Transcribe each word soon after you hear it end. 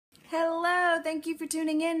thank you for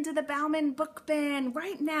tuning in to the Bauman Book Bin.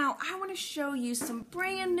 Right now, I want to show you some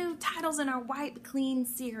brand new titles in our Wipe Clean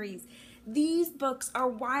series. These books are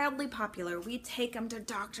wildly popular. We take them to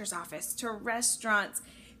doctor's office, to restaurants,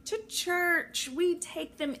 to church. We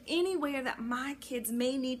take them anywhere that my kids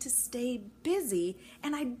may need to stay busy,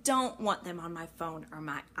 and I don't want them on my phone or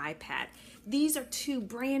my iPad. These are two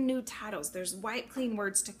brand new titles. There's Wipe Clean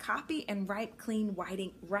Words to Copy and Wipe Clean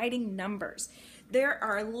Writing Numbers. There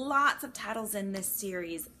are lots of titles in this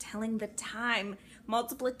series telling the time,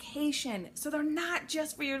 multiplication. So they're not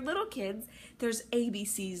just for your little kids. There's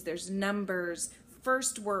ABCs, there's numbers,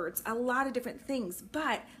 first words, a lot of different things.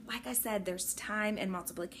 But like I said, there's time and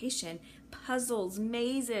multiplication, puzzles,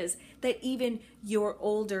 mazes that even your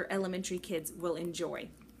older elementary kids will enjoy.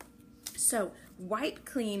 So Wipe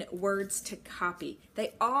Clean Words to Copy.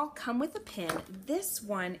 They all come with a pen. This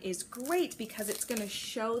one is great because it's going to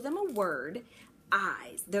show them a word,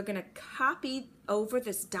 eyes. They're going to copy over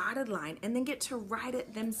this dotted line and then get to write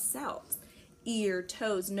it themselves. Ear,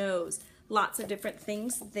 toes, nose, lots of different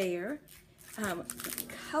things there.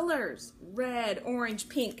 Colors, red, orange,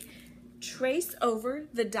 pink. Trace over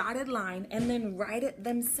the dotted line and then write it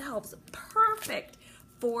themselves. Perfect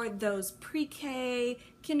for those pre-K,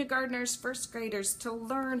 kindergartners, first graders to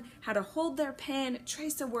learn how to hold their pen,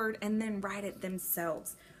 trace a word, and then write it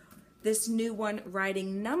themselves. This new one,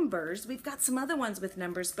 writing numbers, we've got some other ones with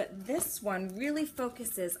numbers, but this one really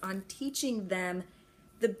focuses on teaching them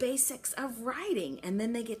the basics of writing, and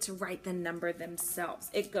then they get to write the number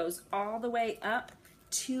themselves. It goes all the way up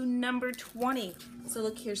to number 20. So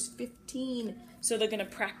look, here's 15. So they're gonna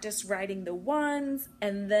practice writing the ones,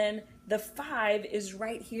 and then the 5 is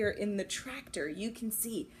right here in the tractor, you can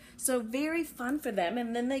see. So very fun for them,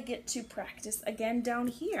 and then they get to practice again down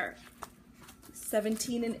here.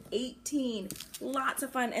 17 and 18, lots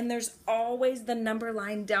of fun, and there's always the number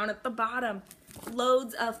line down at the bottom.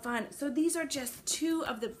 Loads of fun. So these are just two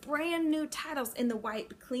of the brand new titles in the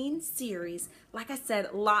Wipe Clean series. Like I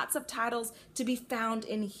said, lots of titles to be found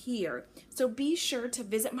in here. So be sure to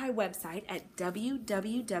visit my website at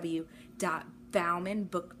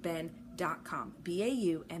www.baumanbookbin.com,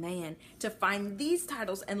 B-A-U-M-A-N, to find these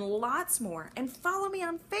titles and lots more. And follow me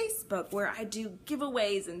on Facebook, where I do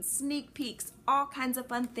giveaways and sneak peeks, all kinds of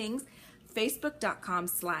fun things.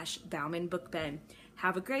 Facebook.com/BaumanBookBin.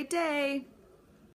 Have a great day.